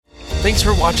Thanks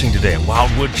for watching today at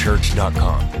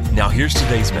wildwoodchurch.com. Now here's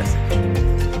today's message.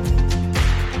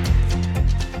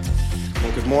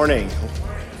 Well, good morning.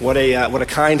 What a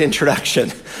kind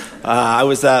introduction. I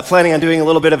was planning on doing a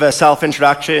little bit of a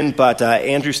self-introduction, but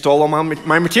Andrew stole all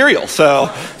my material,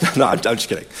 so no, I'm just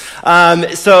kidding.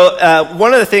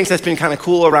 One of the things that's been kind of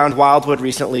cool around Wildwood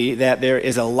recently, that there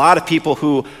is a lot of people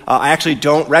who I actually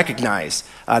don't recognize,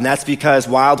 and that's because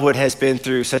Wildwood has been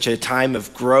through such a time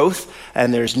of growth,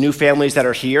 and there's new families that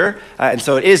are here, and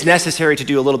so it is necessary to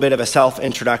do a little bit of a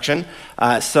self-introduction.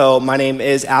 So my name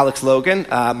is Alex Logan.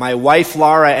 My wife,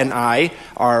 Laura, and I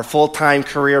are full-time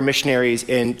career missionaries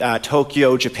in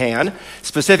Tokyo, Japan.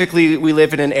 Specifically, we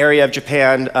live in an area of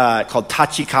Japan called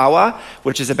Tachikawa,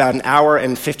 which is about an hour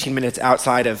and 15 minutes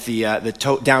outside of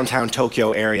the downtown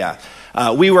Tokyo area.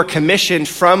 We were commissioned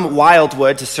from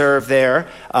Wildwood to serve there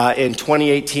in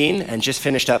 2018 and just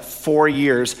finished up 4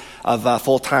 years of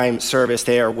full-time service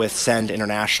there with Send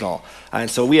International. And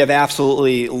so we have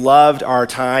absolutely loved our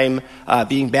time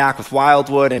being back with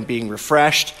Wildwood and being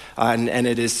refreshed, and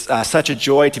it is such a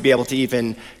joy to be able to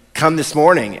even come this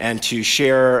morning and to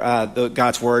share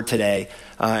God's Word today.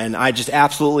 And I just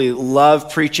absolutely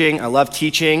love preaching, I love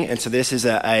teaching, and so this is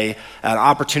an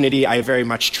opportunity I very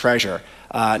much treasure.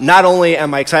 Not only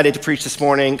am I excited to preach this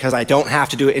morning because I don't have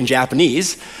to do it in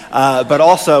Japanese, but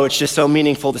also it's just so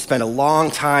meaningful to spend a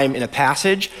long time in a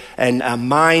passage and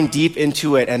mine deep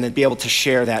into it and then be able to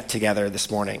share that together this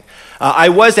morning. I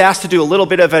was asked to do a little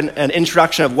bit of an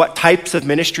introduction of what types of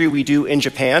ministry we do in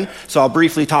Japan, so I'll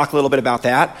briefly talk a little bit about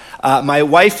that. My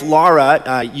wife,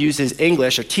 Laura, uses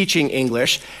English, or teaching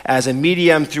English, as a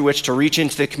medium through which to reach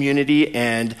into the community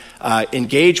and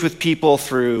engage with people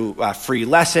through free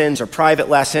lessons or private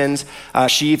lessons.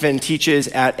 She even teaches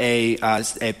at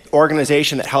a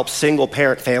organization that helps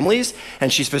single-parent families,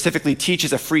 and she specifically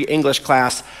teaches a free English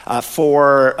class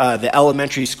for the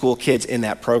elementary school kids in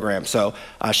that program. So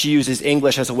she uses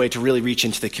English as a way to really reach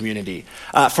into the community.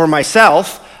 For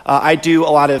myself, I do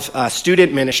a lot of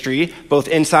student ministry, both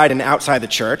inside and outside the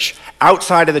church.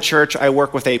 Outside of the church, I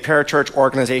work with a parachurch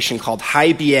organization called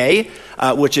HIBA,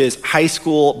 which is High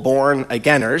School Born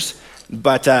Againers.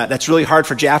 But that's really hard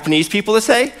for Japanese people to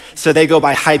say, so they go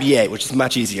by HIBA, which is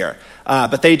much easier.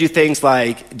 But they do things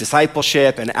like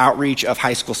discipleship and outreach of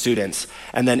high school students.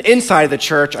 And then inside the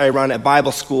church, I run a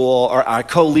Bible school, or I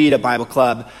co-lead a Bible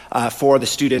club for the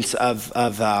students of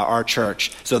our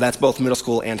church. So that's both middle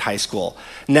school and high school.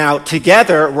 Now,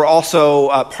 together, we're also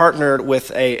partnered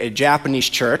with a Japanese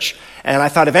church. And I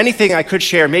thought, if anything I could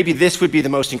share, maybe this would be the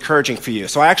most encouraging for you.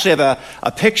 So I actually have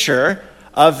a picture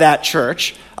of that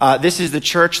church. This is the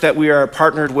church that we are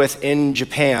partnered with in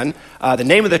Japan. The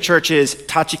name of the church is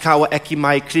Tachikawa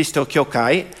Ekimai Kristo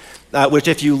Kyokai, which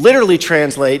if you literally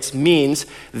translates means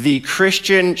the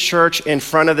Christian church in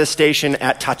front of the station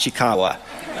at Tachikawa.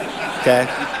 Okay?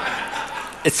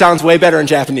 It sounds way better in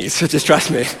Japanese, so just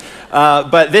trust me.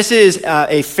 But this is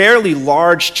a fairly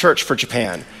large church for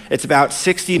Japan. It's about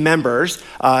 60 members.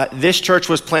 This church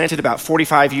was planted about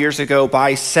 45 years ago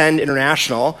by Send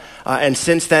International, and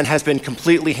since then has been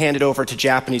completely handed over to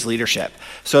Japanese leadership.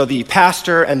 So the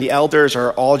pastor and the elders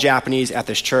are all Japanese at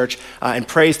this church, and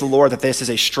praise the Lord that this is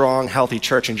a strong, healthy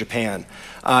church in Japan.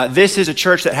 This is a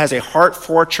church that has a heart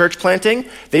for church planting.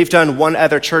 They've done one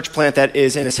other church plant that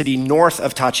is in a city north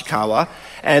of Tachikawa,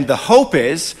 and the hope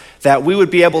is that we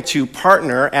would be able to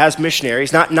partner as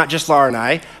missionaries, not just Laura and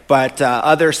I, but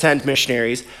other Send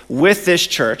missionaries with this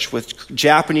church, with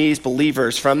Japanese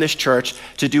believers from this church,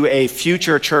 to do a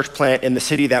future church plant in the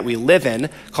city that we live in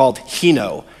called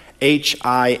Hino,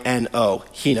 Hino,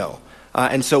 Hino.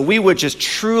 And so we would just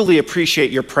truly appreciate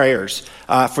your prayers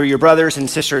for your brothers and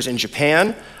sisters in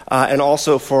Japan, and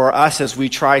also for us as we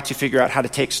try to figure out how to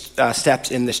take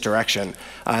steps in this direction.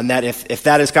 And that if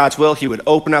that is God's will, He would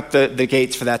open up the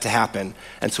gates for that to happen.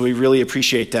 And so we really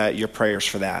appreciate your prayers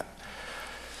for that.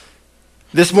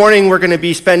 This morning we're going to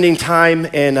be spending time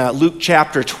in Luke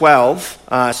chapter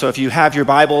 12. So if you have your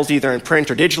Bibles either in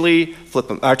print or digitally, flip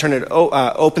them,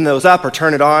 open those up or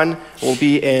turn it on. We'll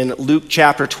be in Luke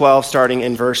chapter 12, starting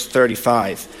in verse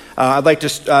 35. I'd like to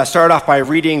start off by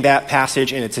reading that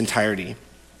passage in its entirety.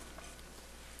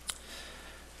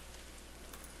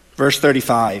 Verse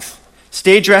 35.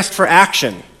 Stay dressed for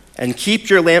action and keep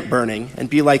your lamp burning and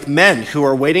be like men who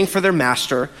are waiting for their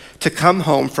master to come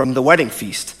home from the wedding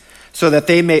feast, so that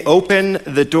they may open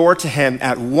the door to him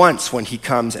at once when he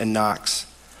comes and knocks.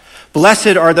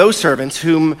 Blessed are those servants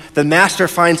whom the master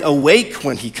finds awake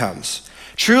when he comes.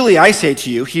 Truly, I say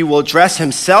to you, he will dress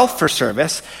himself for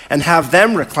service and have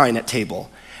them recline at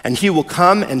table, and he will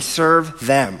come and serve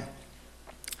them.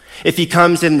 If he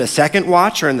comes in the second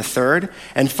watch or in the third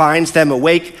and finds them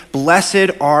awake,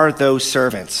 blessed are those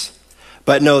servants.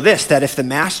 But know this, that if the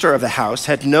master of the house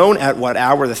had known at what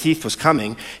hour the thief was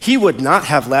coming, he would not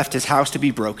have left his house to be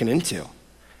broken into.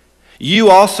 You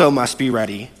also must be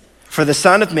ready, for the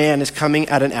Son of Man is coming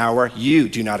at an hour you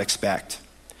do not expect."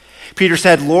 Peter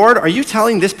said, "Lord, are you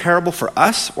telling this parable for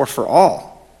us or for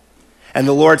all?" And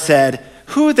the Lord said,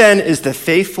 "Who then is the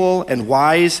faithful and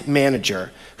wise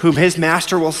manager whom his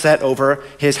master will set over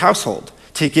his household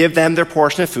to give them their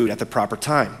portion of food at the proper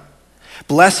time?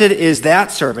 Blessed is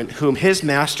that servant whom his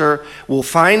master will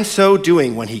find so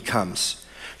doing when he comes.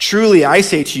 Truly, I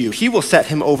say to you, he will set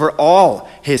him over all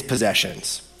his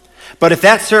possessions. But if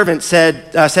that servant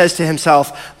says to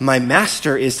himself, 'My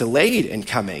master is delayed in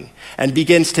coming,' and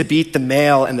begins to beat the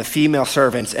male and the female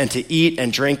servants and to eat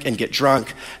and drink and get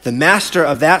drunk, the master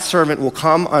of that servant will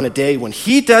come on a day when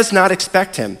he does not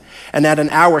expect him, and at an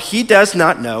hour he does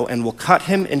not know, and will cut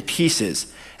him in pieces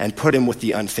and put him with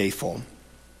the unfaithful.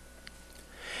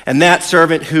 And that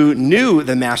servant who knew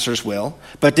the master's will,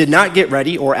 but did not get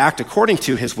ready or act according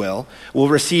to his will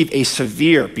receive a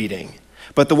severe beating.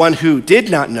 But the one who did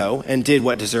not know and did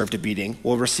what deserved a beating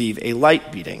will receive a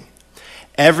light beating.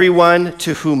 Everyone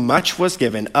to whom much was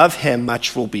given, of him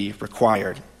much will be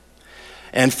required.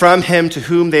 And from him to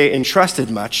whom they entrusted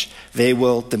much, they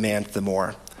will demand the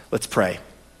more." Let's pray.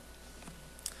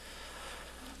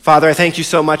 Father, I thank you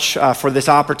so much for this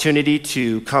opportunity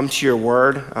to come to your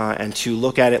word and to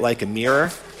look at it like a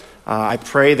mirror. I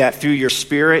pray that through your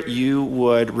Spirit you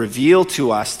would reveal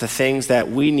to us the things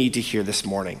that we need to hear this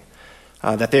morning.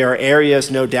 That there are areas,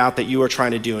 no doubt, that you are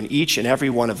trying to do in each and every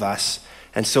one of us.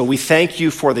 And so we thank you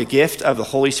for the gift of the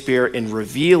Holy Spirit in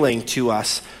revealing to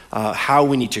us how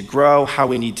we need to grow, how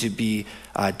we need to be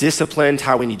disciplined,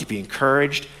 how we need to be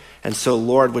encouraged. And so,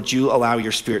 Lord, would you allow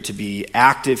your Spirit to be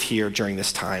active here during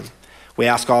this time? We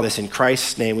ask all this in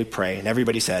Christ's name we pray. And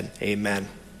everybody said, amen.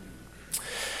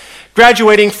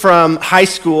 Graduating from high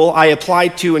school, I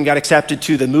applied to and got accepted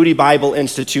to the Moody Bible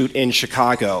Institute in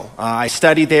Chicago. I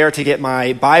studied there to get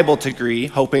my Bible degree,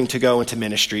 hoping to go into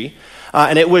ministry.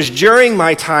 And it was during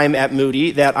my time at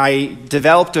Moody that I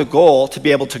developed a goal to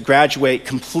be able to graduate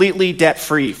completely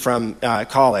debt-free from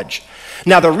college.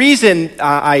 Now, the reason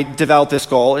I developed this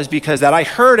goal is because that I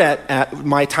heard at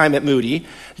my time at Moody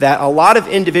that a lot of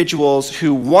individuals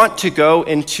who want to go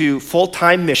into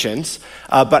full-time missions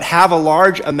but have a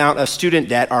large amount of student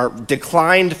debt are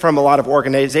declined from a lot of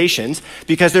organizations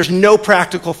because there's no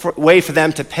practical way for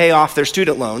them to pay off their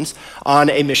student loans on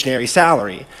a missionary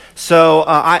salary. So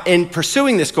in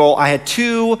pursuing this goal, I had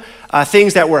two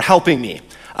things that were helping me.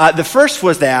 The first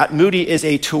was that Moody is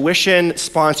a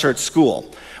tuition-sponsored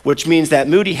school, which means that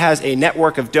Moody has a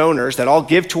network of donors that all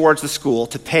give towards the school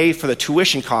to pay for the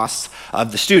tuition costs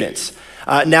of the students.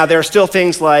 Now, there are still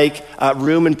things like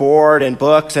room and board and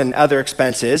books and other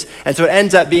expenses, and so it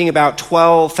ends up being about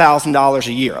 $12,000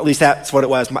 a year. At least that's what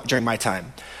it was during my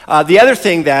time. The other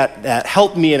thing that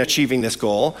helped me in achieving this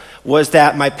goal was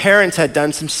that my parents had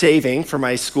done some saving for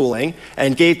my schooling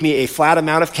and gave me a flat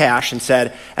amount of cash and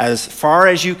said, as far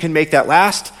as you can make that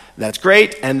last, that's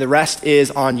great, and the rest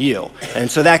is on you. And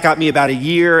so that got me about a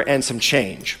year and some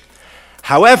change.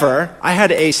 However, I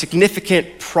had a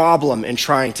significant problem in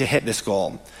trying to hit this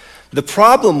goal. The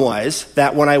problem was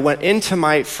that when I went into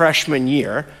my freshman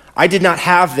year, I did not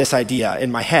have this idea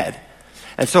in my head.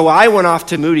 And so I went off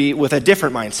to Moody with a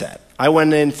different mindset. I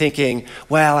went in thinking,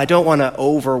 well, I don't want to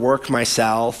overwork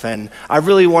myself, and I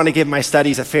really want to give my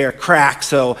studies a fair crack,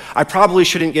 so I probably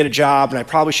shouldn't get a job, and I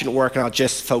probably shouldn't work, and I'll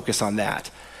just focus on that.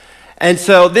 And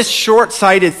so this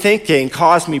short-sighted thinking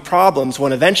caused me problems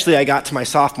when eventually I got to my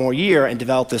sophomore year and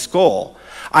developed this goal.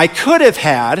 I could have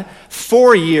had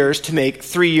 4 years to make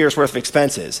 3 years worth of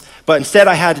expenses, but instead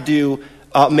I had to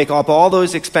make up all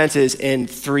those expenses in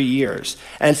 3 years.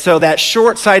 And so that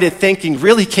short-sighted thinking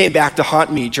really came back to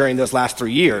haunt me during those last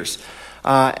 3 years.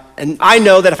 And I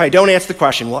know that if I don't answer the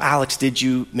question, well, Alex, did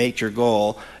you make your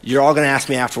goal? You're all going to ask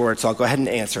me afterwards, so I'll go ahead and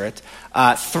answer it.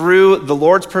 Through the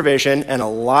Lord's provision and a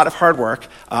lot of hard work,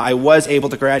 I was able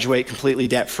to graduate completely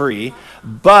debt-free,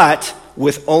 but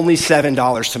with only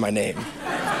 $7 to my name.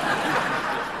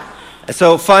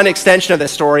 So, fun extension of the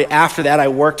story. After that, I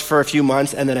worked for a few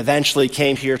months and then eventually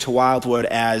came here to Wildwood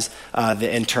as the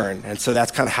intern. And so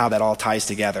that's kind of how that all ties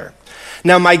together.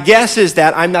 Now, my guess is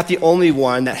that I'm not the only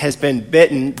one that has been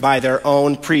bitten by their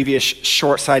own previous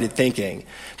short-sighted thinking.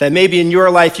 That maybe in your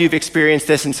life you've experienced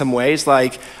this in some ways,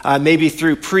 like maybe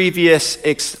through previous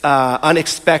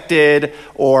unexpected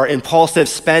or impulsive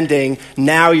spending,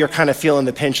 now you're kind of feeling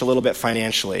the pinch a little bit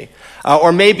financially.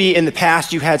 Or maybe in the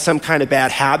past you had some kind of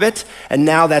bad habit and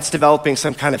now that's developing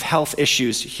some kind of health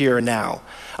issues here and now.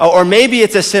 Or maybe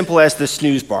it's as simple as the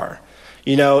snooze bar.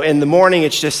 You know, in the morning,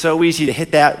 it's just so easy to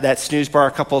hit that snooze bar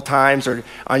a couple of times, or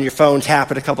on your phone,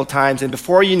 tap it a couple of times, and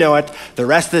before you know it, the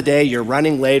rest of the day, you're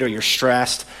running late or you're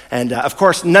stressed. And of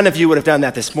course, none of you would have done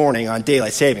that this morning on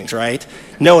daylight savings, right?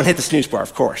 No one hit the snooze bar,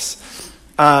 of course.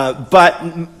 But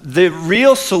the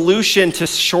real solution to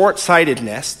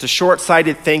short-sightedness, to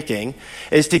short-sighted thinking,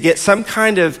 is to get some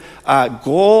kind of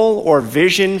goal or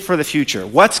vision for the future.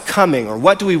 What's coming, or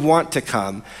what do we want to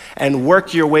come, and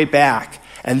work your way back.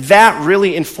 And that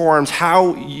really informs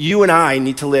how you and I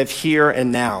need to live here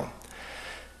and now.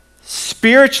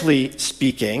 Spiritually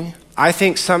speaking, I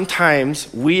think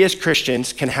sometimes we as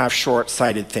Christians can have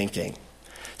short-sighted thinking.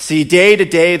 See, day to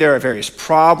day, there are various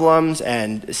problems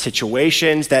and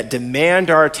situations that demand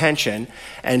our attention,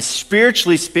 and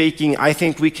spiritually speaking, I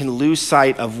think we can lose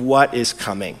sight of what is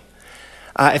coming.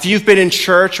 If you've been in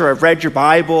church or have read your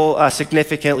Bible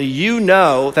significantly, you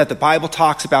know that the Bible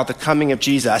talks about the coming of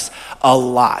Jesus a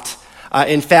lot.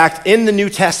 In fact, in the New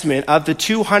Testament, of the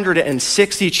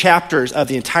 260 chapters of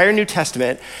the entire New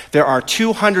Testament, there are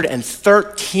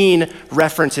 213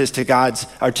 references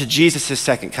to Jesus'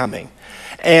 second coming.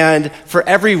 And for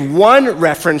every one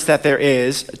reference that there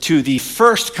is to the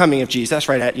first coming of Jesus,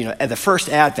 right at the first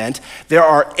Advent, there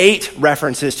are 8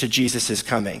 references to Jesus'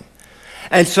 coming.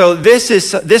 And so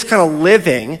this kind of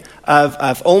living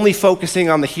of only focusing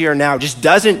on the here and now just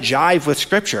doesn't jive with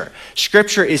Scripture.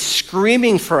 Scripture is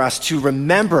screaming for us to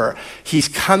remember He's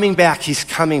coming back, He's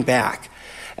coming back.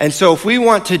 And so if we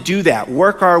want to do that,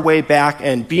 work our way back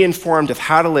and be informed of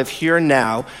how to live here and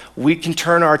now, we can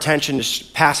turn our attention to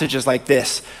passages like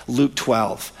this, Luke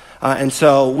 12. And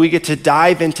so we get to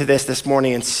dive into this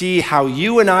morning and see how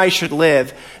you and I should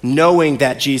live knowing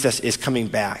that Jesus is coming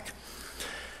back.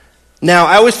 Now,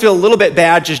 I always feel a little bit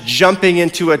bad just jumping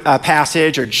into a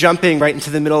passage or jumping right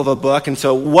into the middle of a book. And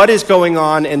so what is going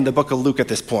on in the book of Luke at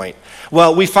this point?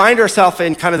 Well, we find ourselves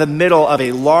in kind of the middle of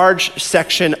a large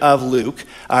section of Luke,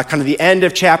 kind of the end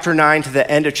of chapter 9 to the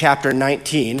end of chapter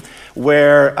 19,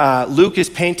 where Luke is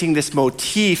painting this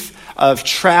motif of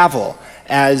travel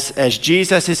as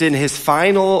Jesus is in his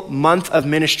final month of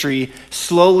ministry,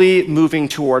 slowly moving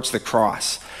towards the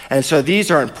cross. And so these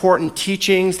are important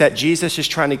teachings that Jesus is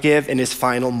trying to give in his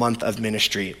final month of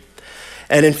ministry.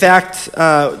 And in fact,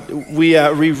 we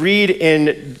read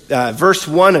in verse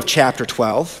 1 of chapter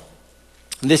 12.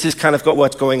 This is kind of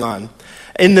what's going on.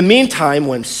 In the meantime,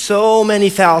 when so many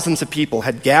thousands of people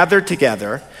had gathered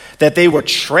together that they were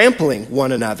trampling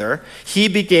one another, he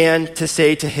began to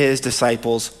say to his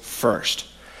disciples first.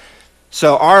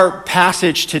 So our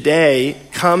passage today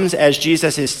comes as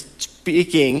Jesus is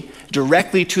speaking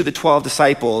directly to the 12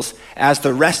 disciples as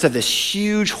the rest of this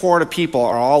huge horde of people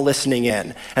are all listening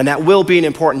in. And that will be an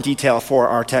important detail for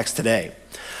our text today.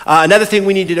 Another thing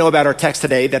we need to know about our text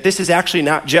today, that this is actually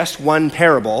not just one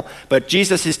parable, but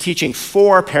Jesus is teaching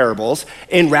 4 parables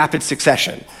in rapid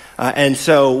succession. And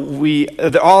so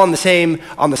they're all on the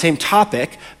same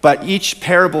topic, but each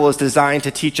parable is designed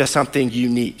to teach us something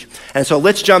unique. And so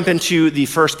let's jump into the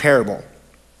first parable,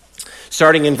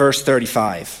 starting in verse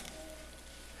 35.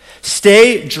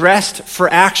 Stay dressed for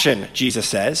action, Jesus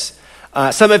says.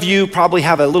 Some of you probably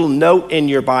have a little note in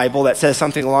your Bible that says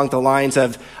something along the lines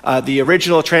of the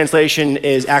original translation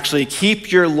is actually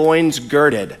keep your loins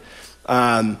girded.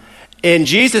 In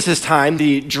Jesus' time,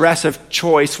 the dress of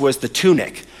choice was the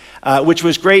tunic, which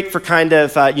was great for kind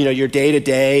of your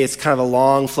day-to-day. It's kind of a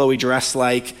long, flowy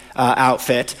dress-like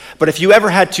outfit. But if you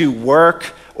ever had to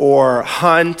work or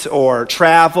hunt or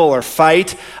travel or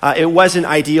fight, it wasn't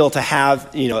ideal to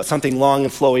have something long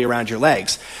and flowy around your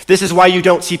legs. This is why you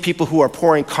don't see people who are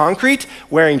pouring concrete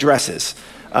wearing dresses.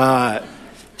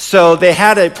 So they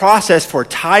had a process for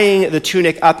tying the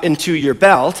tunic up into your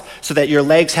belt so that your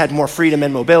legs had more freedom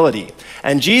and mobility.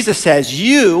 And Jesus says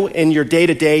you, in your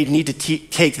day-to-day, need to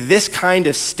take this kind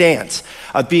of stance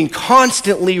of being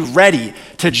constantly ready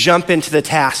to jump into the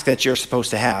task that you're supposed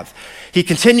to have. He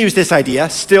continues this idea,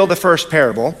 still the first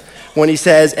parable, when he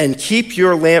says, and keep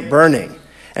your lamp burning,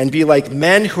 and be like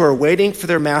men who are waiting for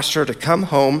their master to come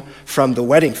home from the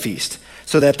wedding feast,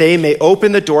 so that they may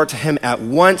open the door to him at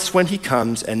once when he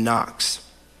comes and knocks.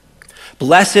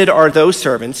 Blessed are those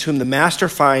servants whom the master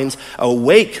finds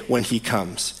awake when he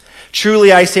comes.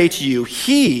 Truly I say to you,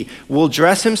 he will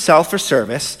dress himself for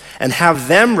service and have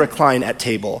them recline at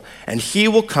table, and he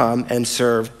will come and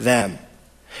serve them.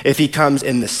 If he comes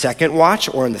in the second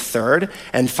watch or in the third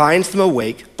and finds them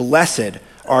awake, blessed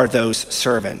are those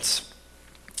servants.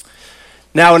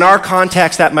 Now, in our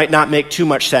context, that might not make too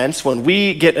much sense. When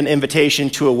we get an invitation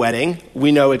to a wedding,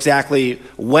 we know exactly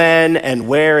when and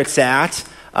where it's at.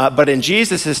 But in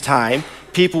Jesus' time,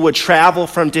 people would travel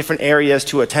from different areas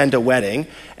to attend a wedding.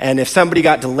 And if somebody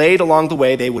got delayed along the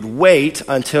way, they would wait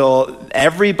until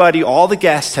everybody, all the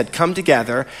guests had come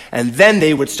together, and then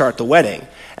they would start the wedding.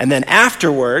 And then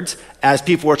afterwards, as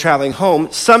people were traveling home,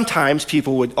 sometimes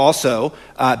people would also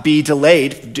be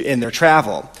delayed in their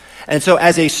travel. And so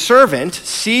as a servant,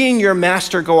 seeing your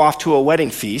master go off to a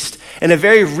wedding feast, in a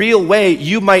very real way,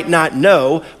 you might not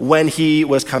know when he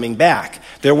was coming back.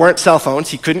 There weren't cell phones.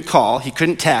 He couldn't call. He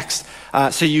couldn't text.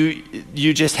 So you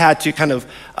just had to kind of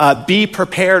be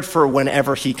prepared for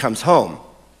whenever he comes home.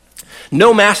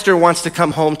 No master wants to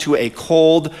come home to a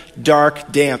cold,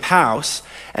 dark, damp house.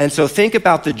 And so think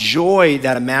about the joy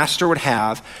that a master would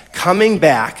have coming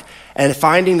back and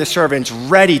finding the servants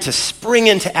ready to spring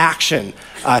into action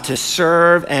to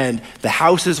serve, and the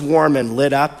house is warm and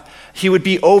lit up. He would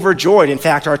be overjoyed. In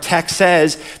fact, our text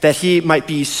says that he might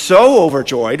be so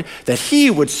overjoyed that he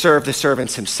would serve the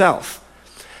servants himself.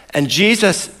 And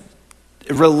Jesus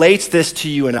relates this to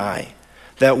you and I,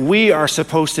 that we are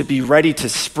supposed to be ready to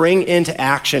spring into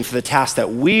action for the task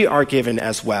that we are given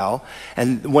as well.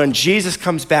 And when Jesus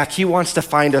comes back, he wants to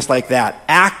find us like that,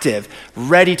 active,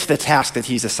 ready to the task that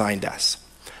he's assigned us.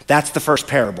 That's the first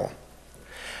parable.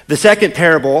 The second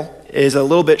parable is a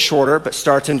little bit shorter, but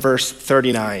starts in verse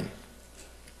 39.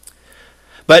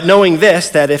 But knowing this,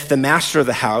 that if the master of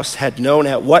the house had known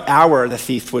at what hour the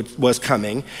thief was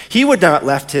coming, he would not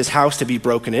left his house to be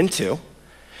broken into.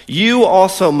 You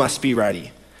also must be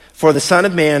ready, for the Son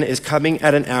of Man is coming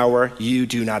at an hour you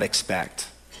do not expect.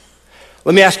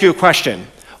 Let me ask you a question.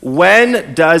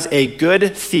 When does a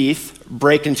good thief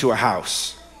break into a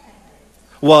house?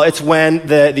 Well, it's when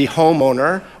the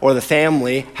homeowner or the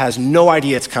family has no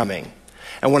idea it's coming.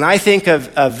 And when I think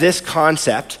of this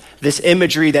concept, this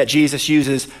imagery that Jesus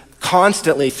uses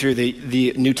constantly through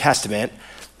the New Testament,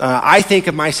 I think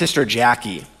of my sister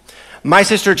Jackie. My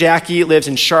sister Jackie lives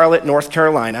in Charlotte, North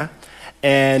Carolina,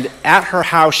 and at her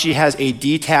house she has a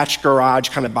detached garage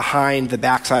kind of behind the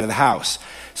backside of the house.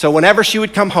 So whenever she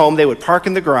would come home, they would park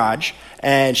in the garage,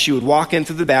 and she would walk in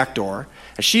through the back door.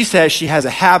 And she says she has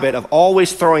a habit of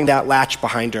always throwing that latch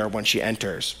behind her when she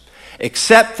enters,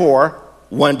 except for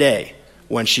one day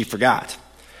when she forgot.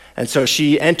 And so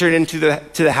she entered into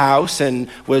the house and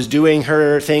was doing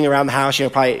her thing around the house,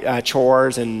 probably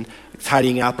chores and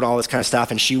tidying up and all this kind of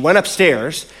stuff. And she went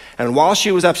upstairs, and while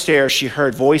she was upstairs, she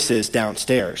heard voices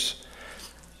downstairs.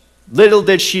 Little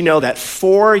did she know that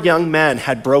 4 young men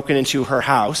had broken into her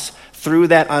house through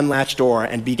that unlatched door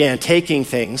and began taking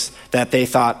things that they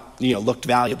thought, looked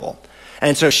valuable.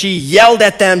 And so she yelled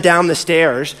at them down the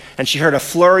stairs, and she heard a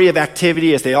flurry of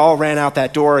activity as they all ran out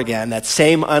that door again, that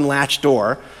same unlatched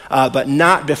door, but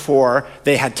not before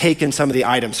they had taken some of the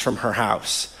items from her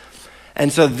house.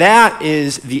 And so that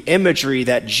is the imagery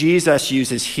that Jesus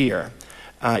uses here.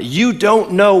 You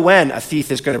don't know when a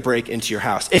thief is going to break into your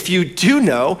house. If you do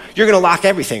know, you're going to lock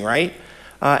everything, right?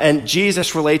 And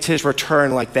Jesus relates his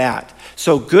return like that.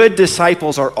 So good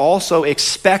disciples are also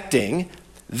expecting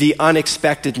the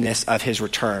unexpectedness of his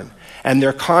return. And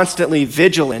they're constantly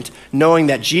vigilant, knowing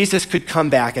that Jesus could come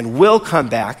back and will come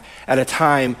back at a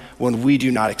time when we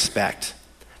do not expect.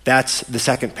 That's the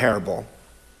second parable.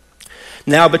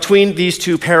 Now, between these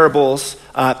two parables,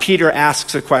 Peter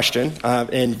asks a question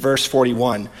in verse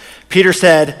 41. Peter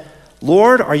said,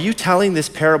 "Lord, are you telling this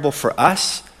parable for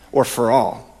us or for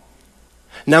all?"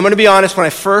 Now, I'm going to be honest, when I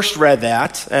first read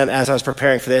that, and as I was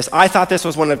preparing for this, I thought this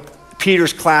was one of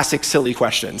Peter's classic silly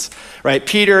questions, right?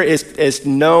 Peter is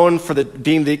known for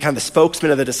being the kind of the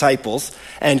spokesman of the disciples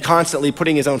and constantly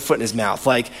putting his own foot in his mouth,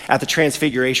 like at the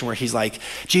Transfiguration where he's like,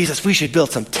 "Jesus, we should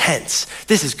build some tents.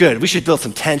 This is good. We should build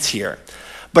some tents here."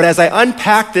 But as I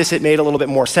unpacked this, it made a little bit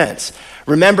more sense.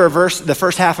 Remember the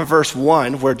first half of verse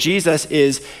 1 where Jesus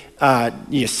sees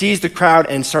the crowd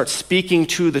and starts speaking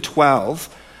to the 12.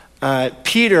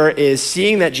 Peter is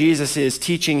seeing that Jesus is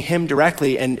teaching him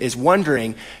directly and is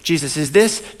wondering, Jesus,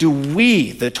 do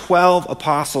we, the 12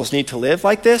 apostles, need to live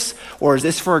like this? Or is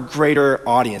this for a greater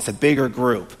audience, a bigger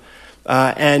group?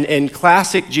 And in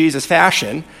classic Jesus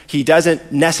fashion, he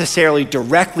doesn't necessarily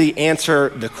directly answer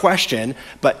the question,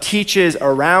 but teaches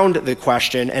around the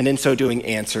question, and in so doing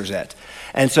answers it.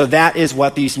 And so that is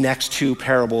what these next two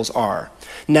parables are.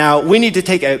 Now, we need to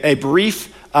take a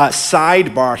brief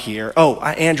sidebar here. Oh,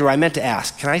 Andrew, I meant to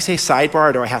ask, can I say sidebar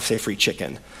or do I have to say free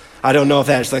chicken? I don't know if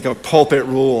that's like a pulpit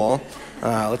rule.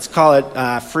 Let's call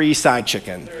it free side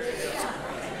chicken.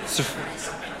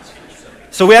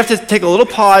 So we have to take a little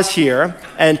pause here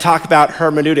and talk about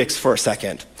hermeneutics for a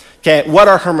second. Okay, what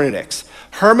are hermeneutics?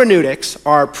 Hermeneutics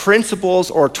are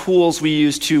principles or tools we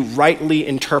use to rightly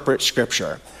interpret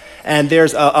Scripture. And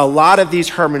there's a lot of these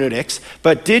hermeneutics,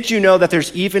 but did you know that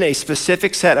there's even a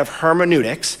specific set of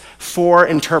hermeneutics for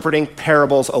interpreting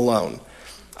parables alone?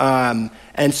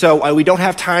 And so we don't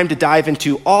have time to dive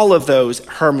into all of those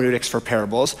hermeneutics for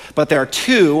parables, but there are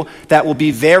two that will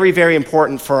be very, very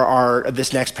important for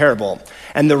this next parable.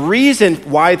 And the reason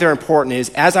why they're important is,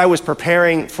 as I was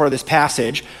preparing for this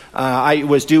passage, I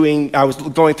was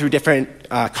going through different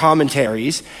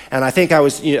commentaries, and I think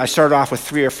I started off with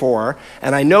 3 or 4,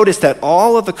 and I noticed that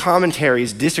all of the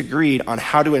commentaries disagreed on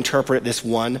how to interpret this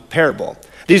one parable.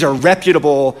 These are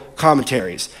reputable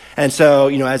commentaries. And so,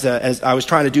 as I was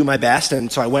trying to do my best,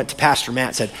 and so I went to Pastor Matt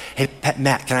and said, "Hey,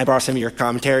 Matt, can I borrow some of your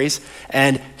commentaries?"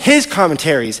 And his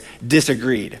commentaries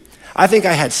disagreed. I think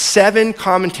I had 7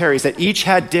 commentaries that each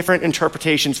had different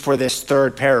interpretations for this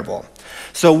third parable.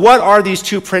 So what are these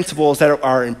 2 principles that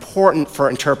are important for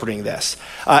interpreting this?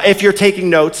 If you're taking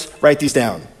notes, write these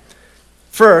down.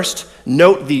 First,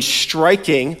 note the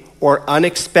striking or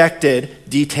unexpected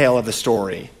detail of the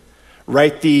story.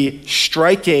 Write the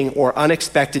striking or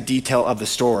unexpected detail of the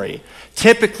story.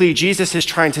 Typically, Jesus is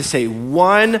trying to say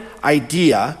one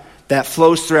idea that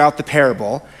flows throughout the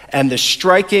parable, and the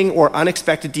striking or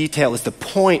unexpected detail is the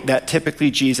point that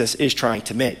typically Jesus is trying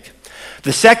to make.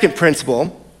 The second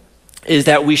principle is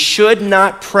that we should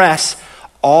not press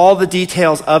all the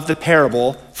details of the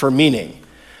parable for meaning.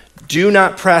 Do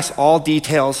not press all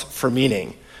details for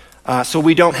meaning. So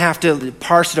we don't have to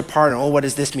parse it apart and, what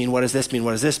does this mean? What does this mean?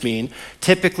 What does this mean?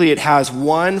 Typically, it has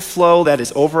one flow that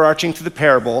is overarching through the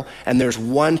parable, and there's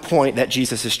one point that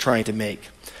Jesus is trying to make.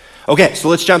 Okay, so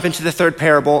let's jump into the third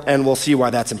parable, and we'll see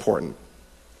why that's important.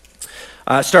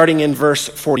 Starting in verse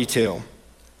 42.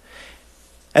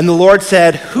 And the Lord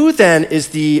said, "Who then is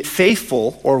the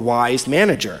faithful or wise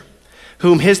manager,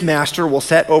 whom his master will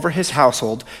set over his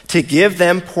household to give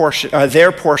them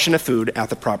their portion of food at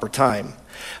the proper time?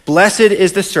 Blessed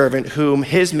is the servant whom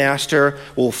his master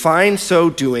will find so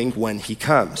doing when he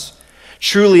comes.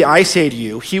 Truly I say to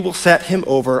you, he will set him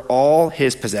over all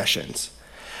his possessions.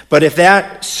 But if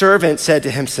that servant said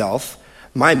to himself,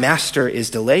 'My master is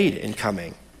delayed in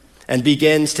coming,' and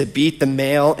begins to beat the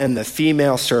male and the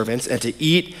female servants, and to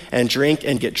eat and drink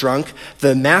and get drunk,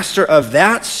 the master of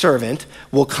that servant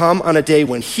will come on a day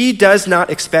when he does not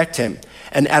expect him,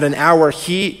 and at an hour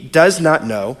he does not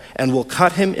know, and will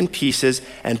cut him in pieces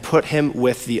and put him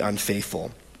with the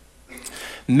unfaithful."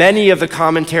 Many of the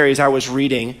commentaries I was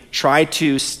reading tried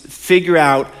to figure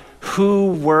out who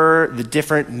were the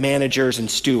different managers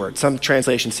and stewards. Some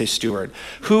translations say steward.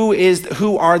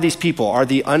 Who are these people? Are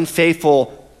the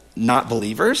unfaithful not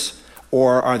believers?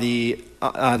 Or are the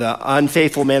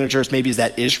unfaithful managers, maybe is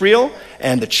that Israel,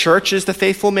 and the church is the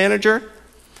faithful manager?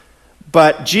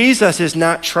 But Jesus is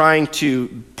not trying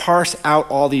to parse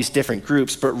out all these different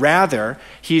groups, but rather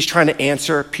he's trying to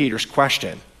answer Peter's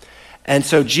question. And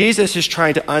so Jesus is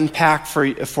trying to unpack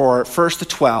for first the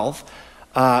 12,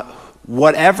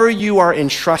 whatever you are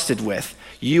entrusted with,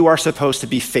 you are supposed to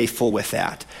be faithful with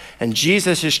that. And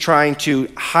Jesus is trying to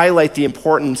highlight the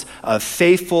importance of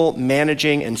faithful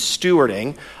managing and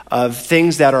stewarding of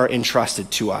things that are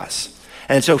entrusted to us.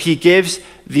 And so he gives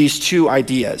these 2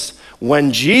 ideas.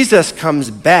 When Jesus comes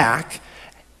back,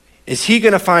 is he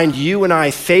going to find you and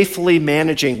I faithfully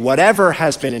managing whatever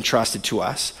has been entrusted to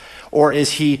us, or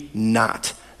is he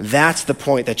not? That's the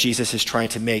point that Jesus is trying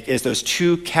to make, is those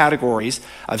 2 categories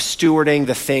of stewarding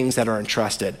the things that are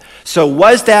entrusted. So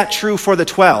was that true for the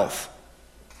 12?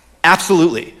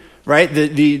 Absolutely, right?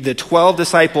 The 12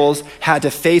 disciples had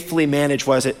to faithfully manage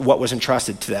what was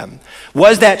entrusted to them.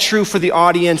 Was that true for the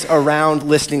audience around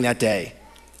listening that day?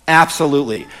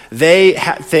 Absolutely. They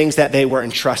had things that they were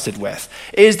entrusted with.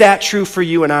 Is that true for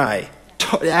you and I?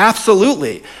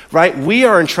 Absolutely, right? We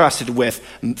are entrusted with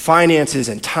finances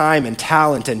and time and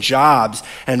talent and jobs.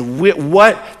 And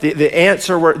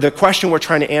the question we're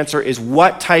trying to answer is,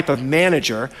 what type of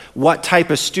manager, what type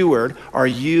of steward are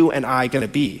you and I going to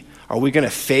be? Are we going to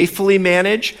faithfully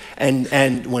manage,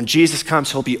 and when Jesus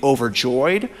comes, he'll be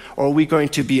overjoyed? Or are we going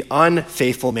to be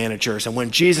unfaithful managers? And when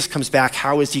Jesus comes back,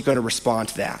 how is he going to respond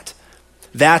to that?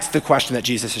 That's the question that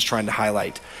Jesus is trying to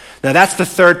highlight. Now, that's the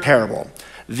third parable.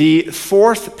 The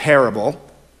fourth parable,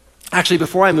 actually,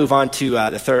 before I move on to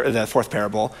the fourth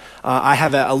parable, I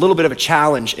have a little bit of a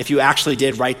challenge. If you actually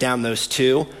did write down those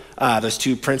two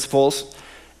principles,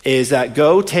 is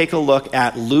go take a look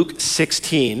at Luke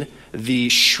 16, the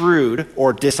shrewd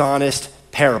or dishonest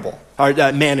parable, or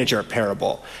manager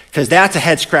parable, because that's a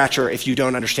head scratcher if you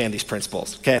don't understand these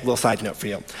principles. Okay, a little side note for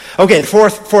you. Okay, the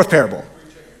fourth parable.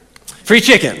 Free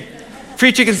chicken.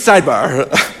 Preaching in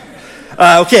sidebar.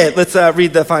 Okay, let's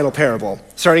read the final parable,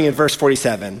 starting in verse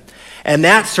 47. And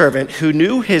that servant who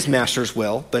knew his master's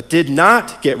will, but did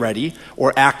not get ready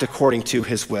or act according to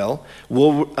his will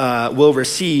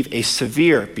receive a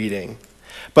severe beating.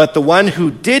 But the one who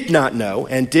did not know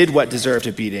and did what deserved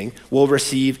a beating will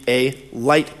receive a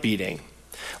light beating.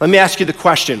 Let me ask you the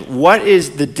question, what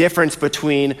is the difference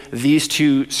between these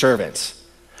two servants?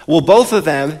 Well, both of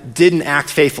them didn't act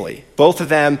faithfully. Both of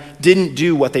them didn't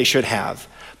do what they should have.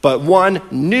 But one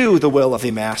knew the will of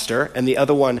the master and the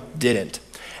other one didn't.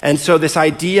 And so this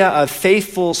idea of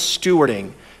faithful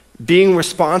stewarding, being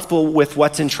responsible with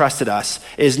what's entrusted us,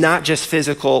 is not just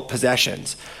physical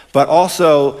possessions, but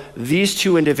also these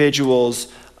two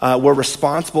individuals were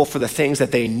responsible for the things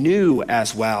that they knew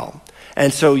as well.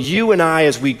 And so you and I,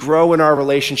 as we grow in our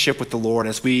relationship with the Lord,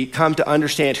 as we come to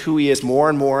understand who he is more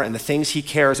and more and the things he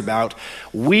cares about,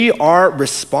 we are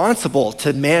responsible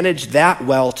to manage that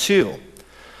well too.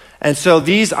 And so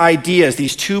these ideas,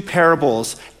 these two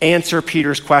parables, answer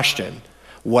Peter's question.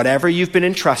 Whatever you've been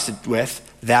entrusted with,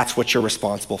 that's what you're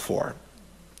responsible for.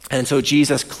 And so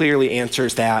Jesus clearly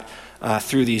answers that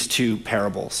through these two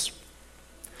parables.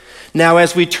 Now,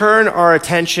 as we turn our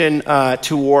attention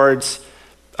towards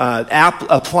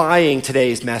applying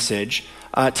today's message,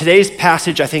 today's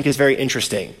passage, I think, is very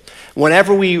interesting.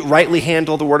 Whenever we rightly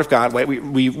handle the Word of God,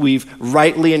 we've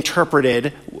rightly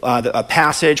interpreted a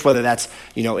passage, whether that's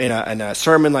in a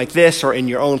sermon like this or in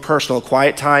your own personal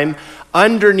quiet time,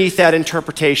 underneath that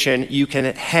interpretation, you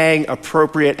can hang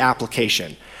appropriate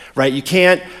application, right? You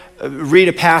can't read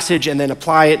a passage and then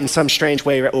apply it in some strange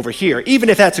way over here. Even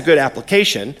if that's a good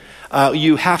application,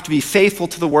 you have to be faithful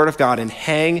to the Word of God and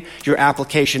hang your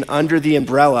application under the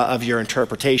umbrella of your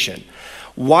interpretation.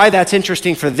 Why that's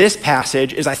interesting for this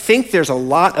passage is I think there's a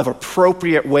lot of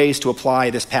appropriate ways to apply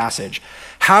this passage.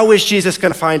 How is Jesus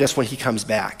going to find us when he comes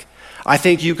back? I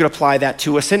think you could apply that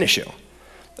to a sin issue.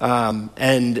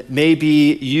 And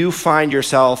maybe you find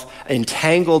yourself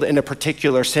entangled in a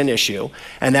particular sin issue.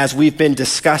 And as we've been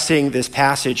discussing this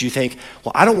passage, you think,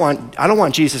 well, I don't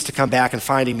want Jesus to come back and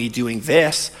finding me doing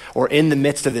this or in the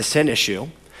midst of this sin issue.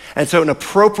 And so an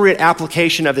appropriate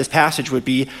application of this passage would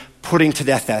be putting to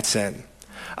death that sin.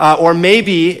 Or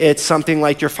maybe it's something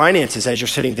like your finances as you're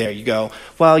sitting there. You go,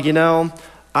 well,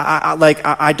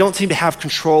 I don't seem to have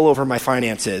control over my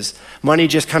finances. Money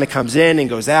just kind of comes in and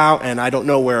goes out, and I don't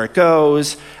know where it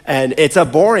goes. And it's a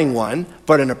boring one,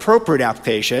 but an appropriate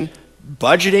application.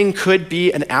 Budgeting could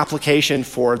be an application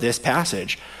for this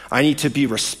passage. I need to be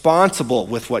responsible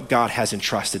with what God has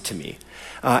entrusted to me.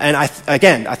 And I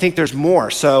think there's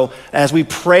more. So as we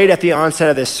prayed at the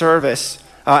onset of this service,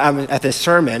 at this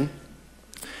sermon,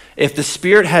 if the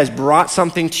Spirit has brought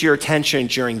something to your attention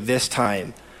during this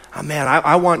time,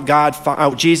 I want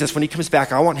Jesus, when he comes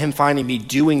back, I want him finding me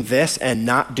doing this and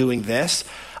not doing this.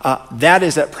 That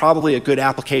is probably a good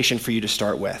application for you to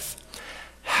start with.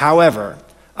 However,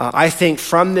 I think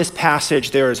from this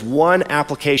passage, there is one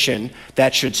application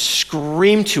that should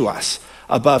scream to us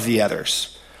above the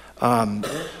others.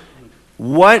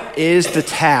 What is the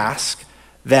task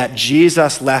that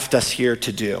Jesus left us here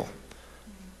to do?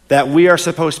 That we are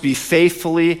supposed to be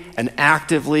faithfully and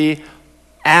actively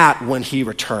at when he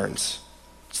returns.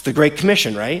 It's the Great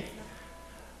Commission, right?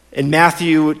 In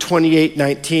Matthew 28,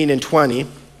 19 and 20,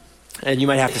 and you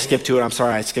might have to skip to it. I'm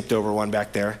sorry, I skipped over one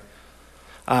back there.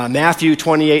 Matthew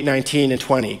 28, 19 and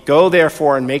 20. Go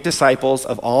therefore and make disciples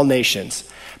of all nations,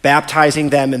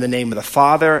 baptizing them in the name of the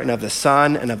Father and of the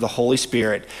Son and of the Holy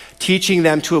Spirit, teaching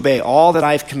them to obey all that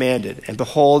I've commanded. And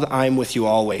behold, I am with you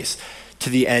always to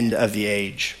the end of the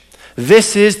age.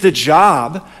 This is the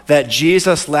job that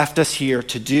Jesus left us here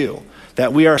to do,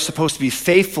 that we are supposed to be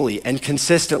faithfully and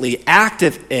consistently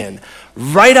active in,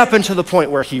 right up until the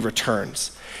point where he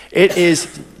returns. It is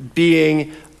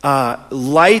being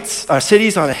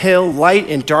cities on a hill, light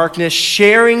in darkness,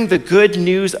 sharing the good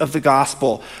news of the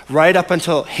gospel right up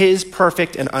until his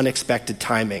perfect and unexpected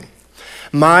timing.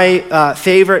 My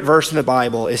favorite verse in the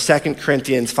Bible is 2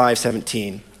 Corinthians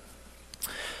 5:17.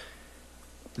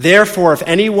 Therefore, if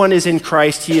anyone is in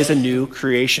Christ, he is a new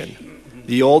creation.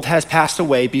 The old has passed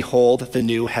away, behold, the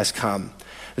new has come.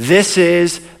 This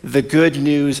is the good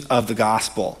news of the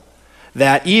gospel.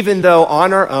 That even though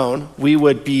on our own we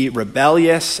would be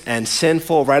rebellious and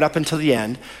sinful right up until the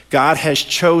end, God has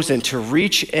chosen to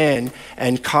reach in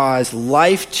and cause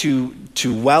life to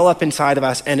well up inside of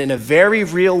us. And in a very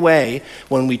real way,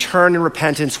 when we turn in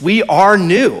repentance, we are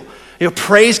new.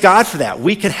 Praise God for that.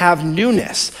 We can have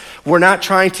newness. We're not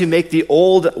trying to make the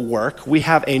old work. We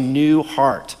have a new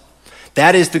heart.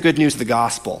 That is the good news of the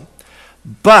gospel.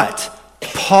 But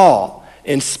Paul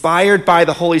inspired by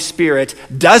the Holy Spirit,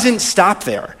 doesn't stop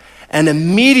there. And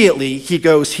immediately he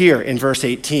goes here in verse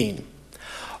 18.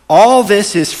 All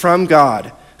this is from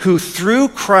God, who through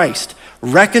Christ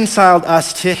reconciled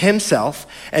us to himself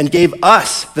and gave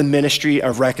us the ministry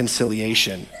of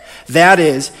reconciliation. That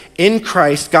is, in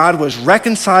Christ, God was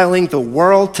reconciling the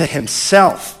world to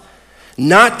himself,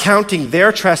 not counting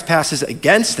their trespasses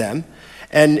against them,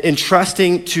 and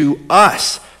entrusting to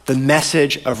us the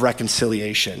message of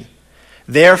reconciliation.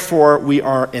 Therefore, we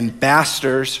are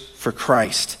ambassadors for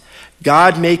Christ,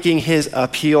 God making his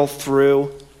appeal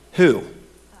through who?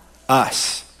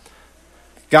 Us.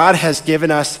 God has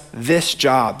given us this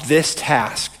job, this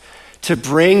task, to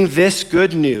bring this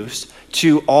good news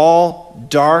to all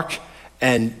dark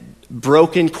and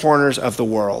broken corners of the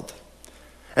world.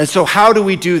 And so how do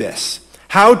we do this?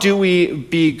 How do we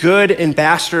be good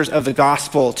ambassadors of the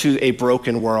gospel to a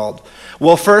broken world?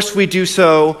 Well, first we do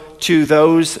so to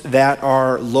those that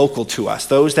are local to us,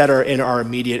 those that are in our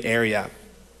immediate area.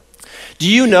 Do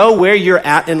you know where you're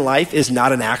at in life is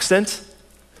not an accident?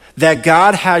 That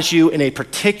God has you in a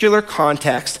particular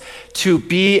context to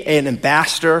be an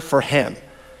ambassador for him.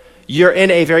 You're in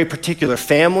a very particular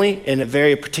family, in a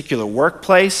very particular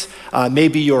workplace.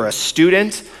 Maybe you're a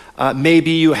student.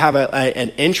 Maybe you have an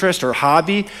interest or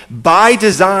hobby. By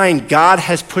design, God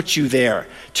has put you there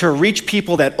to reach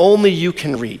people that only you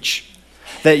can reach.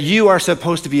 That you are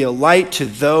supposed to be a light to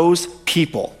those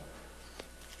people.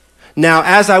 Now,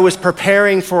 as I was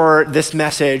preparing for this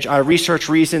message, I researched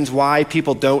reasons why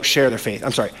people don't share their faith.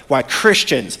 Why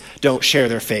Christians don't share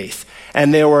their faith.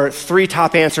 And there were 3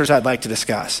 top answers I'd like to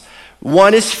discuss.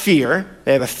 1 is fear.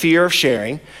 They have a fear of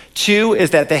sharing. 2 is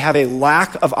that they have a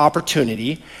lack of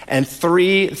opportunity. And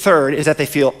third is that they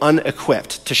feel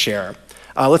unequipped to share.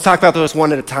 Let's talk about those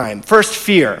one at a time. First,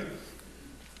 fear.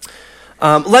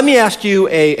 Let me ask you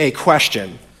a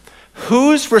question.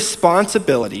 Whose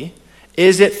responsibility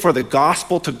is it for the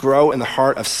gospel to grow in the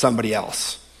heart of somebody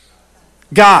else?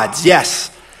 God's,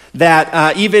 yes.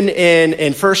 That even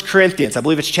in 1 Corinthians, I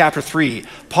believe it's chapter 3,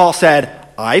 Paul said,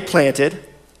 I planted,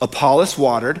 Apollos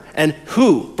watered, and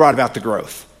who brought about the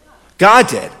growth? God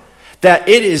did. That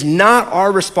it is not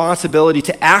our responsibility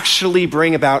to actually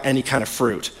bring about any kind of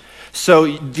fruit.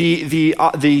 So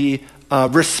the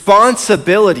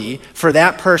responsibility for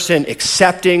that person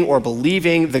accepting or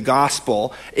believing the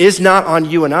gospel is not on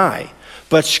you and I.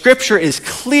 But Scripture is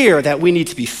clear that we need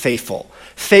to be faithful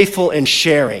in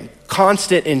sharing,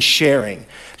 constant in sharing.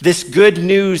 This good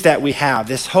news that we have,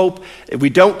 this hope, we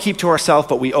don't keep to ourselves,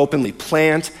 but we openly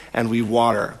plant and we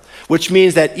water. Which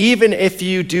means that even if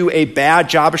you do a bad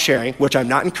job of sharing, which I'm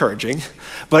not encouraging,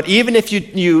 but even if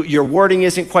your wording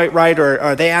isn't quite right,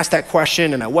 or they asked that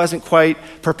question and I wasn't quite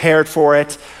prepared for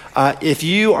it, if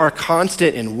you are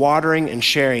constant in watering and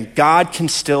sharing, God can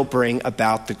still bring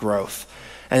about the growth.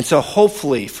 And so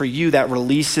hopefully for you that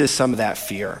releases some of that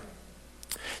fear.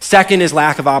 Second is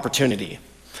lack of opportunity.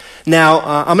 Now,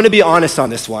 I'm going to be honest on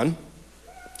this one.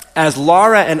 As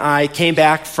Laura and I came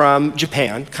back from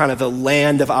Japan, kind of the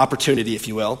land of opportunity, if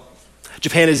you will.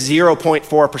 Japan is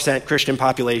 0.4% Christian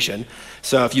population.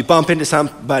 So if you bump into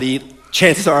somebody,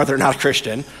 chances are they're not a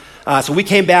Christian. So we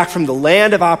came back from the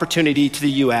land of opportunity to the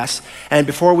U.S., and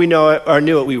before we knew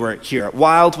it, we were here at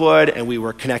Wildwood, and we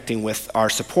were connecting with our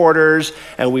supporters,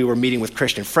 and we were meeting with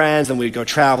Christian friends, and we'd go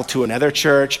travel to another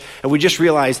church, and we just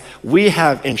realized we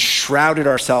have enshrouded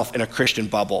ourselves in a Christian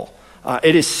bubble.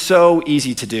 It is so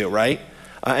easy to do, right?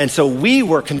 And so we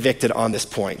were convicted on this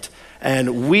point,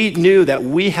 and we knew that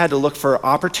we had to look for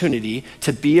opportunity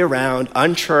to be around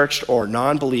unchurched or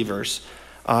non-believers.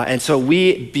 And so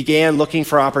we began looking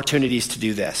for opportunities to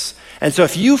do this. And so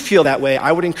if you feel that way,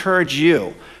 I would encourage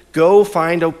you, go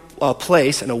find a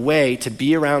place and a way to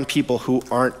be around people who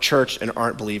aren't churched and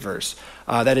aren't believers.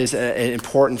 That is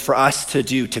important for us to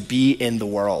do, to be in the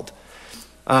world.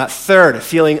 Third,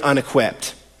 feeling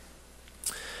unequipped.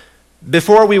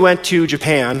 Before we went to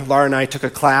Japan, Laura and I took a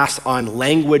class on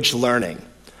language learning.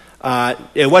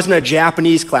 It wasn't a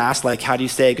Japanese class, like how do you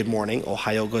say good morning,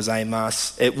 ohayo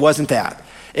gozaimasu. It wasn't that.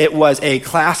 It was a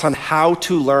class on how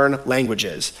to learn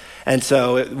languages. And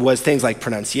so it was things like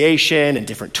pronunciation and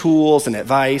different tools and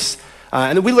advice.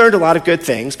 And we learned a lot of good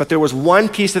things, but there was one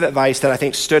piece of advice that I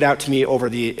think stood out to me over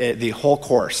the whole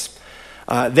course.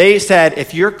 They said,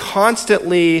 if you're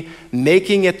constantly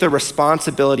making it the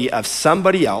responsibility of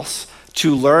somebody else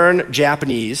to learn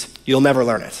Japanese, you'll never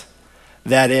learn it.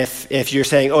 That if you're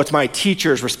saying, it's my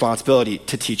teacher's responsibility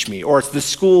to teach me, or it's the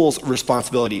school's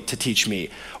responsibility to teach me,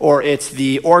 or it's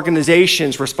the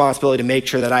organization's responsibility to make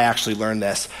sure that I actually learn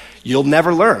this, you'll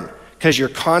never learn because you're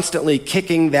constantly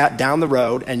kicking that down the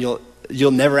road and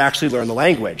you'll never actually learn the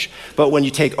language. But when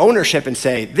you take ownership and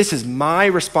say, this is my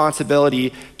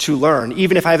responsibility to learn,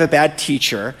 even if I have a bad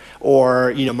teacher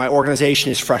or my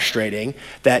organization is frustrating,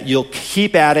 that you'll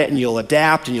keep at it and you'll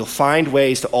adapt and you'll find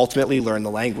ways to ultimately learn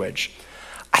the language.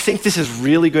 I think this is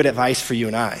really good advice for you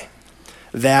and I,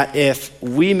 that if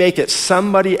we make it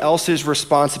somebody else's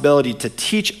responsibility to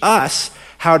teach us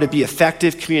how to be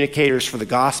effective communicators for the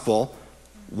gospel,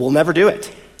 we'll never do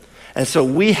it. And so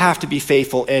we have to be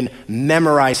faithful in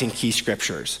memorizing key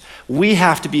scriptures. We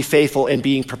have to be faithful in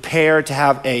being prepared to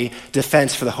have a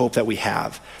defense for the hope that we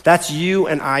have. That's you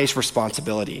and I's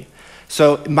responsibility.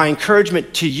 So my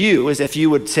encouragement to you is, if you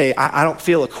would say, I don't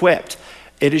feel equipped,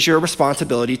 it is your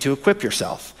responsibility to equip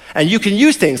yourself. And you can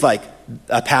use things like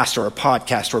a pastor or a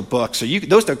podcast or books.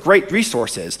 Those are great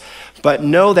resources. But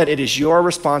know that it is your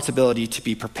responsibility to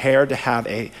be prepared to have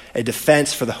a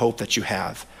defense for the hope that you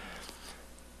have.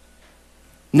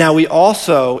 Now, we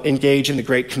also engage in the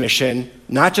Great Commission,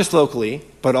 not just locally,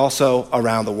 but also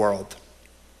around the world.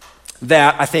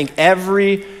 That I think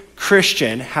every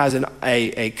Christian has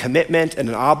a commitment and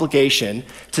an obligation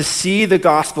to see the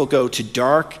gospel go to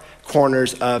dark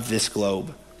corners of this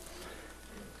globe.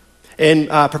 In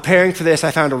preparing for this,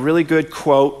 I found a really good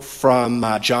quote from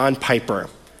John Piper,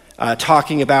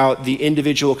 talking about the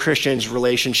individual Christian's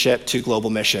relationship to global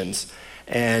missions.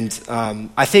 And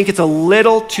I think it's a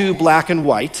little too black and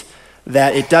white,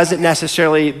 that it doesn't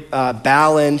necessarily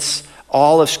balance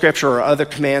all of Scripture or other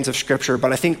commands of Scripture,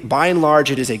 but I think by and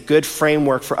large it is a good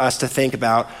framework for us to think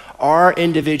about our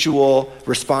individual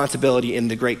responsibility in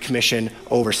the Great Commission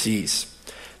overseas.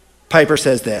 Piper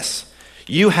says this: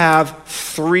 you have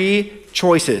 3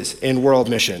 choices in world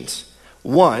missions.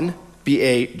 1, be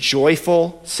a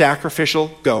joyful,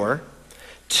 sacrificial goer.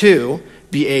 2,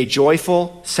 be a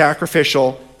joyful,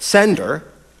 sacrificial sender,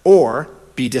 or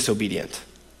be disobedient.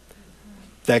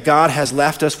 That God has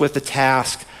left us with the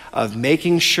task of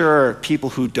making sure people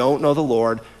who don't know the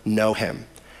Lord know him.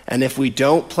 And if we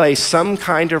don't play some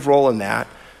kind of role in that,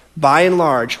 by and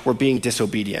large, we're being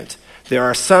disobedient. There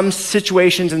are some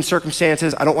situations and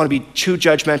circumstances, I don't want to be too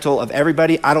judgmental of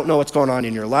everybody. I don't know what's going on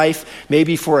in your life.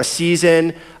 Maybe for a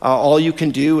season, all you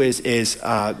can do is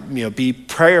be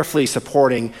prayerfully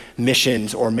supporting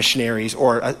missions or missionaries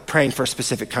or praying for a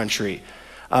specific country.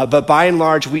 But by and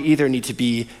large, we either need to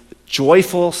be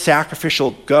joyful,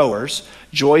 sacrificial goers,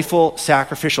 joyful,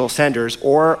 sacrificial senders,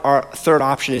 or our third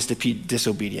option is to be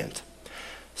disobedient.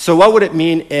 So what would it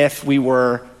mean if we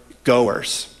were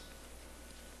goers?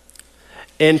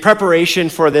 In preparation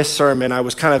for this sermon, I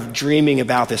was kind of dreaming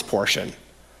about this portion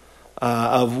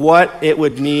of what it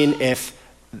would mean if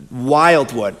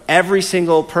Wildwood, every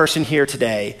single person here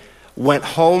today, went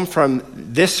home from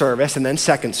this service and then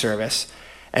second service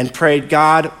and prayed,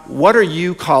 God, what are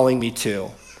you calling me to?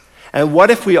 And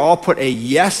what if we all put a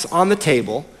yes on the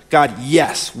table? God,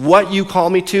 yes, what you call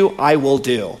me to, I will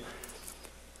do.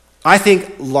 I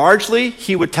think largely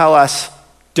he would tell us,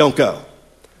 don't go.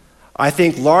 I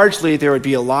think largely there would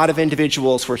be a lot of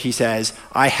individuals where he says,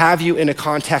 I have you in a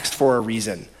context for a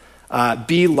reason.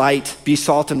 Be light, be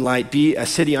salt and light, be a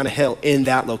city on a hill in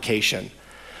that location.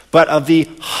 But of the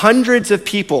hundreds of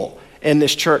people in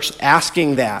this church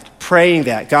asking that, praying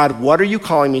that, God, what are you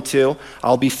calling me to?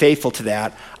 I'll be faithful to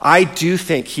that. I do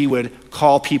think he would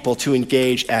call people to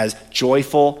engage as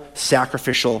joyful,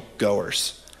 sacrificial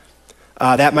goers.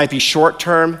 That might be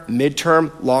short-term,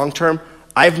 mid-term, long-term.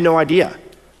 I have no idea.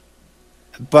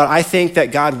 But I think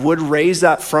that God would raise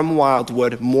up from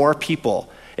Wildwood more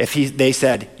people if they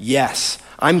said, yes,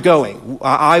 I'm going.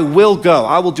 I will go.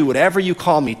 I will do whatever you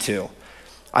call me to.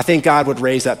 I think God would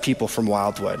raise up people from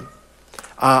Wildwood.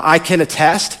 I can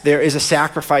attest there is a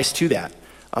sacrifice to that.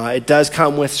 It does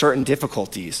come with certain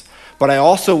difficulties. But I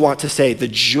also want to say the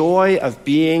joy of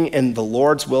being in the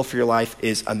Lord's will for your life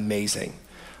is amazing.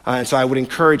 And so I would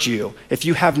encourage you, if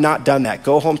you have not done that,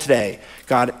 go home today.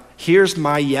 God, here's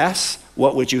my yes.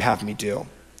 What would you have me do?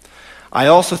 I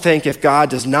also think if God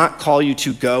does not call you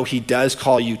to go, he does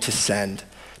call you to send,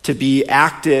 to be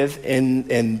active in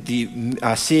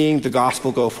the seeing the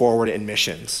gospel go forward in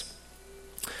missions.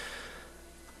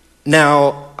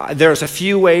 Now, there's a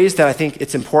few ways that I think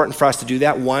it's important for us to do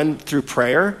that. One, through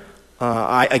prayer.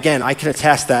 I can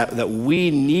attest that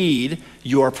we need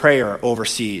your prayer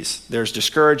overseas. There's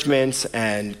discouragements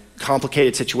and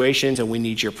complicated situations, and we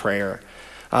need your prayer.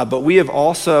 But we have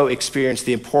also experienced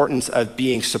the importance of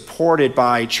being supported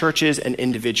by churches and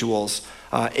individuals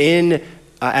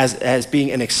as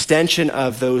being an extension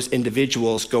of those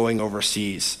individuals going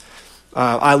overseas.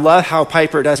 I love how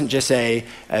Piper doesn't just say,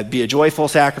 be a joyful,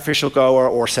 sacrificial goer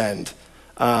or send.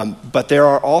 But there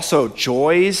are also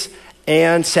joys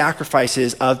and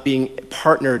sacrifices of being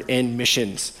partnered in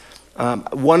missions.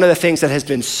 One of the things that has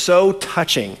been so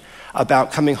touching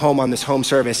about coming home on this home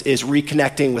service is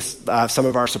reconnecting with some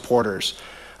of our supporters.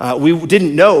 We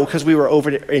didn't know because we were over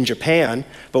in Japan,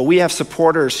 but we have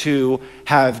supporters who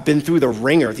have been through the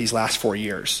ringer these last 4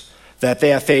 years, that they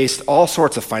have faced all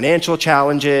sorts of financial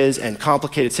challenges and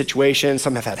complicated situations.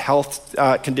 Some have had health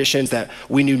conditions that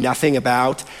we knew nothing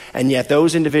about, and yet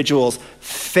those individuals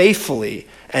faithfully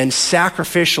and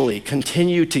sacrificially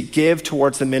continue to give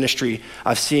towards the ministry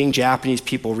of seeing Japanese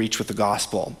people reach with the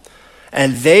gospel.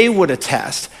 And they would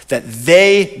attest that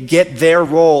they get their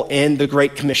role in the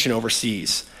Great Commission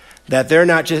overseas. That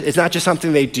it's not just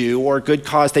something they do or a good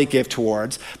cause they give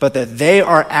towards, but that they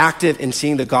are active in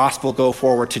seeing the gospel go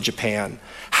forward to Japan.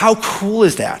 How cool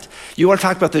is that? You want to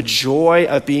talk about the joy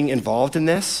of being involved in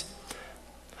this?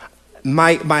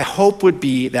 My hope would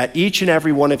be that each and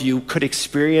every one of you could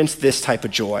experience this type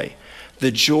of joy.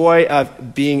 The joy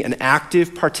of being an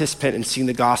active participant in seeing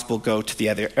the gospel go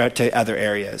to to other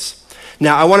areas.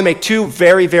 Now, I want to make two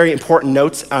very, very important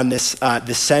notes on this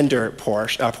the sender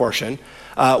portion.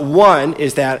 One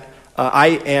is that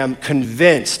I am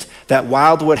convinced that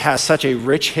Wildwood has such a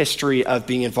rich history of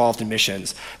being involved in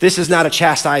missions. This is not a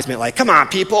chastisement like, come on,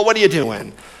 people, what are you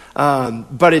doing?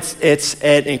 But it's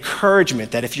an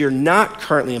encouragement that if you're not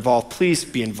currently involved, please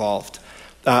be involved.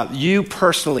 You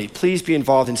personally, please be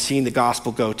involved in seeing the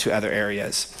gospel go to other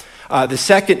areas. The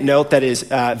second note that is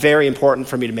very important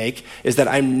for me to make is that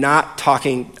I'm not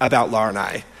talking about Laura and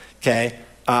I, okay?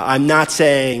 I'm not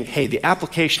saying, hey, the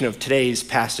application of today's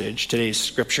passage, today's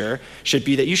scripture, should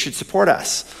be that you should support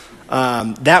us.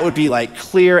 That would be like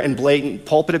clear and blatant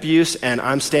pulpit abuse, and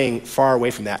I'm staying far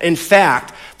away from that. In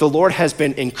fact, the Lord has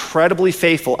been incredibly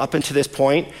faithful up until this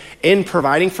point in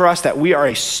providing for us that we are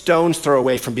a stone's throw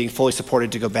away from being fully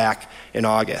supported to go back in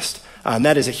August.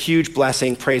 That is a huge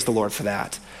blessing. Praise the Lord for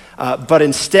that. But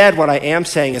instead, what I am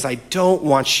saying is I don't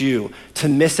want you to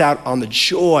miss out on the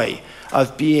joy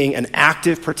of being an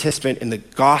active participant in the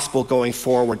gospel going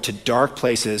forward to dark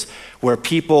places where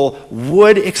people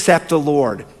would accept the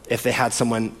Lord if they had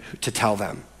someone to tell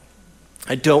them.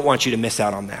 I don't want you to miss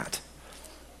out on that.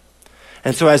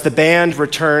 And so as the band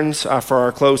returns for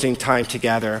our closing time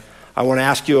together, I want to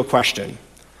ask you a question.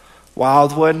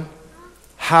 Wildwood,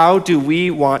 how do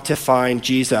we want to find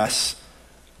Jesus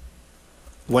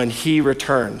when he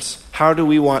returns? How do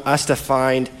we want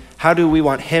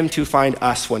him to find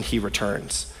us when he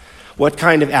returns? What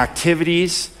kind of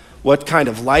activities, what kind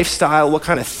of lifestyle, what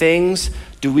kind of things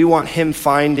do we want him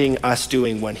finding us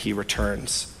doing when he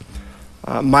returns?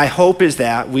 My hope is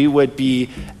that we would be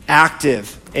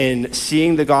active in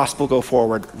seeing the gospel go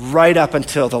forward right up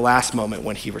until the last moment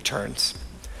when he returns.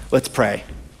 Let's pray.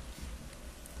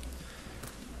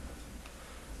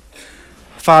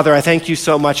 Father, I thank you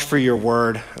so much for your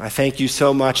word. I thank you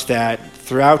so much that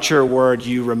throughout your word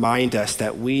you remind us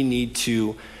that we need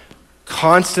to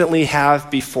constantly have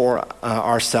before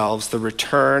ourselves the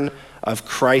return of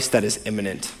Christ that is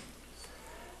imminent.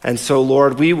 And so,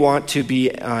 Lord, we want to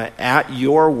be at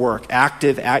your work,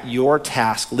 active at your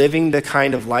task, living the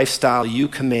kind of lifestyle you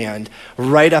command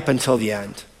right up until the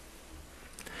end.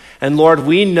 And Lord,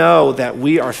 we know that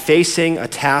we are facing a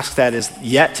task that is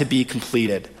yet to be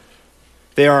completed.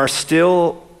 There are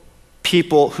still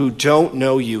people who don't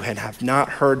know you and have not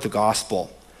heard the gospel.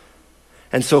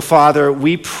 And so, Father,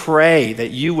 we pray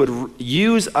that you would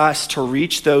use us to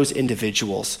reach those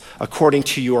individuals according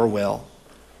to your will.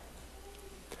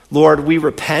 Lord, we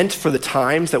repent for the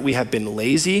times that we have been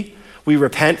lazy. We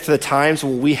repent for the times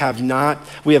when we have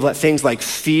let things like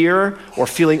fear or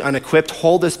feeling unequipped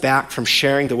hold us back from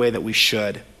sharing the way that we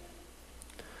should.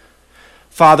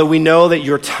 Father, we know that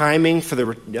your timing for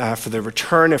the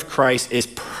return of Christ is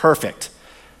perfect.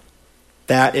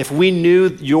 That if we knew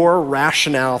your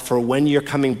rationale for when you're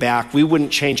coming back, we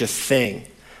wouldn't change a thing.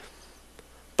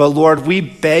 But Lord, we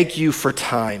beg you for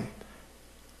time.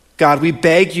 God, we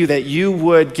beg you that you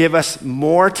would give us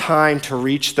more time to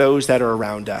reach those that are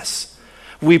around us.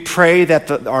 We pray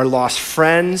that our lost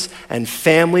friends and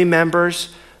family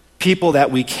members, people that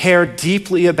we care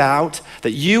deeply about, that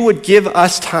you would give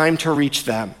us time to reach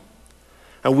them.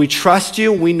 And we trust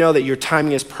you. We know that your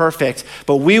timing is perfect,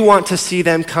 but we want to see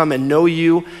them come and know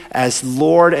you as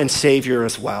Lord and Savior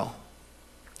as well.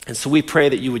 And so we pray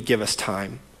that you would give us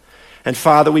time. And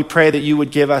Father, we pray that you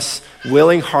would give us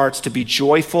willing hearts to be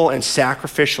joyful and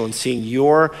sacrificial in seeing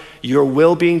your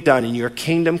will being done and your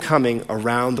kingdom coming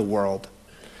around the world.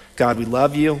 God, we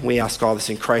love you. We ask all this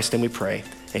in Christ and we pray.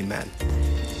 Amen.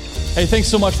 Hey, thanks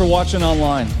so much for watching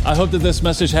online. I hope that this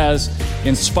message has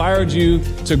inspired you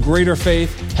to greater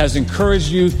faith, has encouraged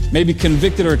you, maybe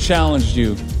convicted or challenged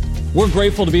you. We're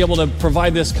grateful to be able to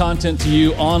provide this content to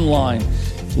you online,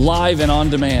 live and on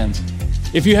demand.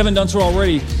 If you haven't done so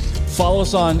already, follow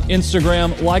us on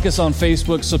Instagram, like us on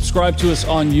Facebook, subscribe to us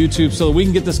on YouTube so that we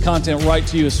can get this content right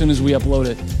to you as soon as we upload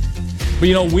it.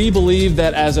 But we believe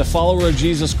that as a follower of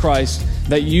Jesus Christ,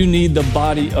 that you need the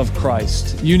body of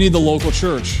Christ. You need the local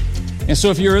church. And so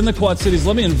if you're in the Quad Cities,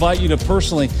 let me invite you to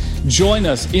personally join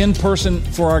us in person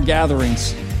for our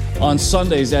gatherings on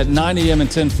Sundays at 9 a.m. and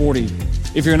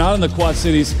 10:40. If you're not in the Quad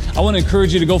Cities, I want to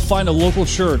encourage you to go find a local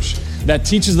church that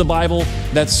teaches the Bible,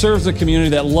 that serves the community,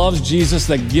 that loves Jesus,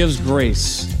 that gives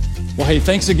grace. Well, hey,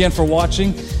 thanks again for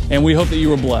watching, and we hope that you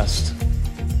were blessed.